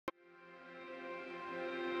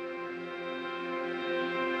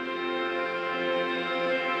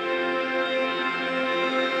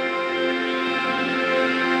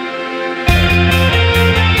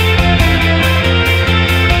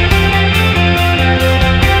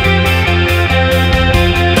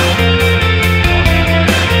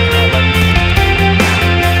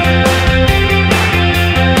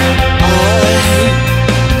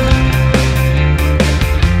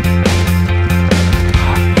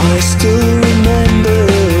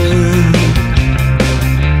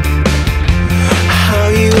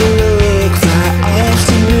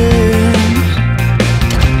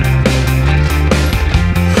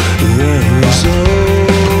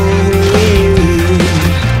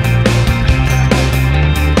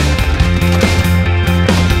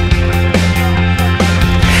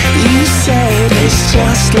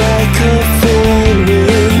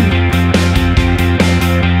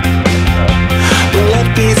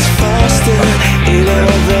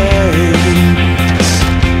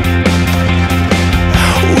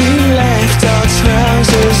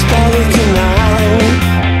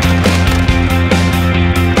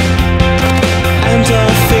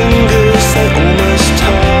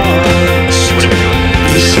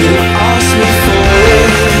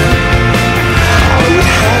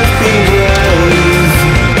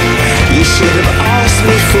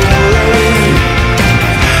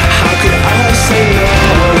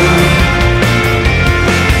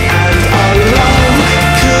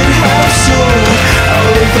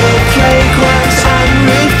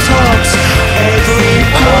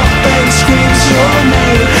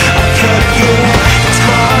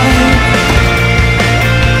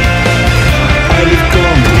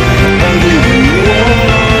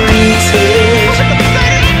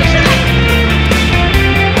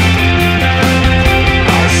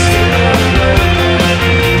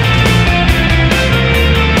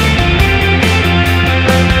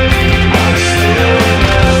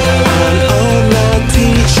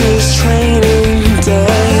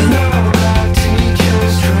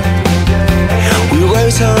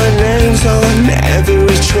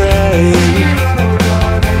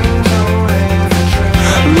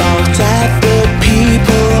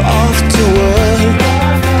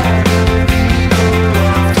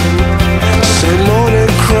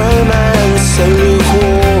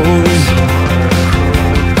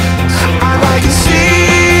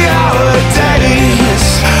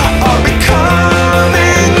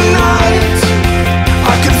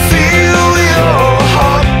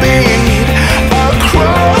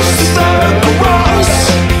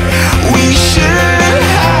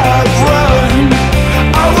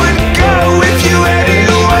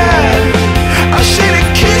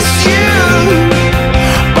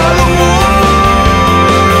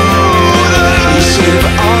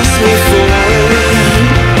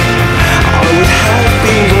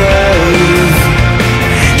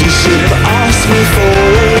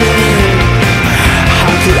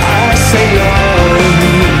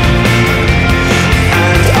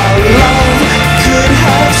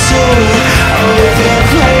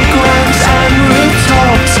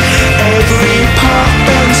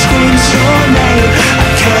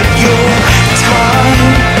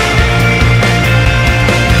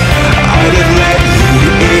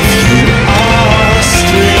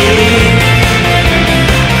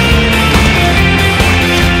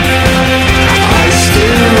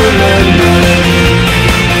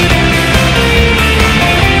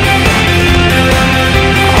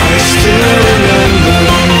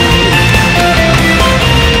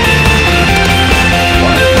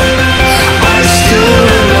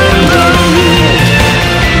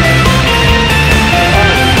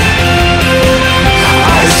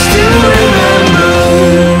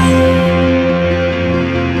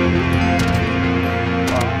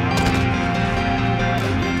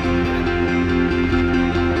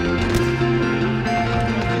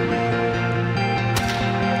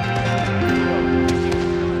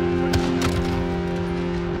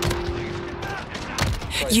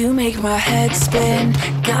You make my head spin.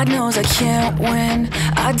 God knows I can't win.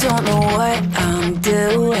 I don't know what I'm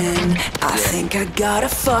doing. I think I got a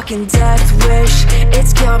fucking death wish.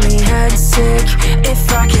 It's got me head sick.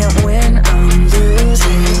 If I can't win, I'm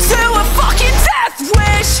losing to a fucking death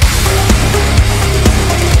wish.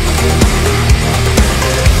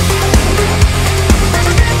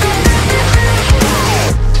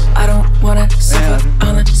 I don't wanna suffer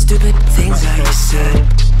all the stupid things that you said.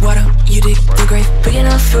 Why don't you dig the grave big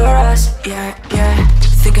enough for us? Yeah, yeah.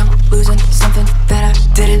 Think I'm losing something that I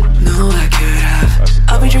didn't know I could have.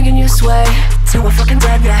 I'll be drinking you sway till we're fucking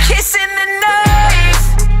dead, yeah. Kissing the knife,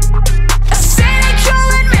 a cynical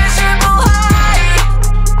and miserable high.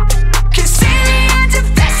 Can see the end of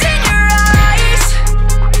this in your eyes.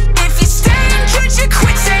 If you're staying, could you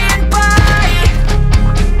quit saying bye?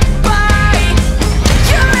 Bye.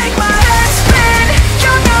 You make my head spin.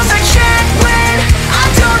 God knows I can't win. I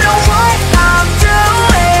don't know what I'm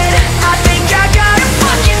doing. I think I got a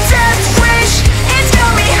fucking death wish. It's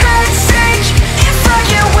got me head sick. If I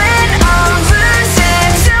can win, I'm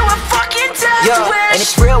losing to a fucking death wish. And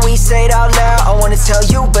it's real when you say it out loud. I wanna tell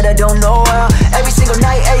you, but I don't know how. Every single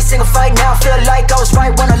night, every single fight now. Feel like I was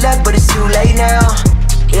right when I left, but it's too late now.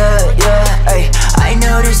 Yeah, yeah, ay, I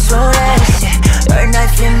know this won't last. Your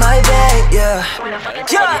knife in my bed, yeah.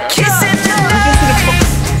 Yeah, Kissing the knife,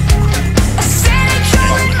 a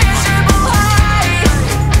cynical and miserable high.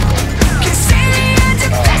 Can see the end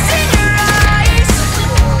of this in your eyes.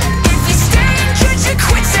 If you're staying, could you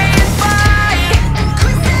quit saying bye?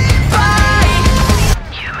 Bye.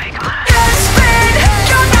 You make my head spin.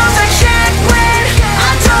 God knows I can't win.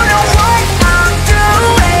 I don't know what I'm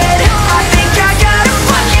doing. I think I got a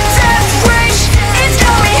fucking death wish. It's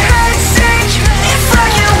got me head sick. If I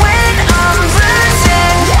can win, I'm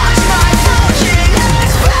losing. Watch my fucking head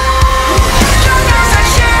spin. God knows I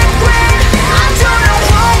can't win. I don't know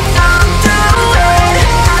what I'm doing.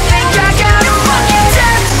 I think I got a fucking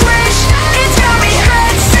death wish. It's got me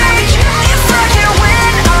head sick. If I can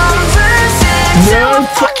win, I'm losing. So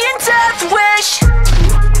fucking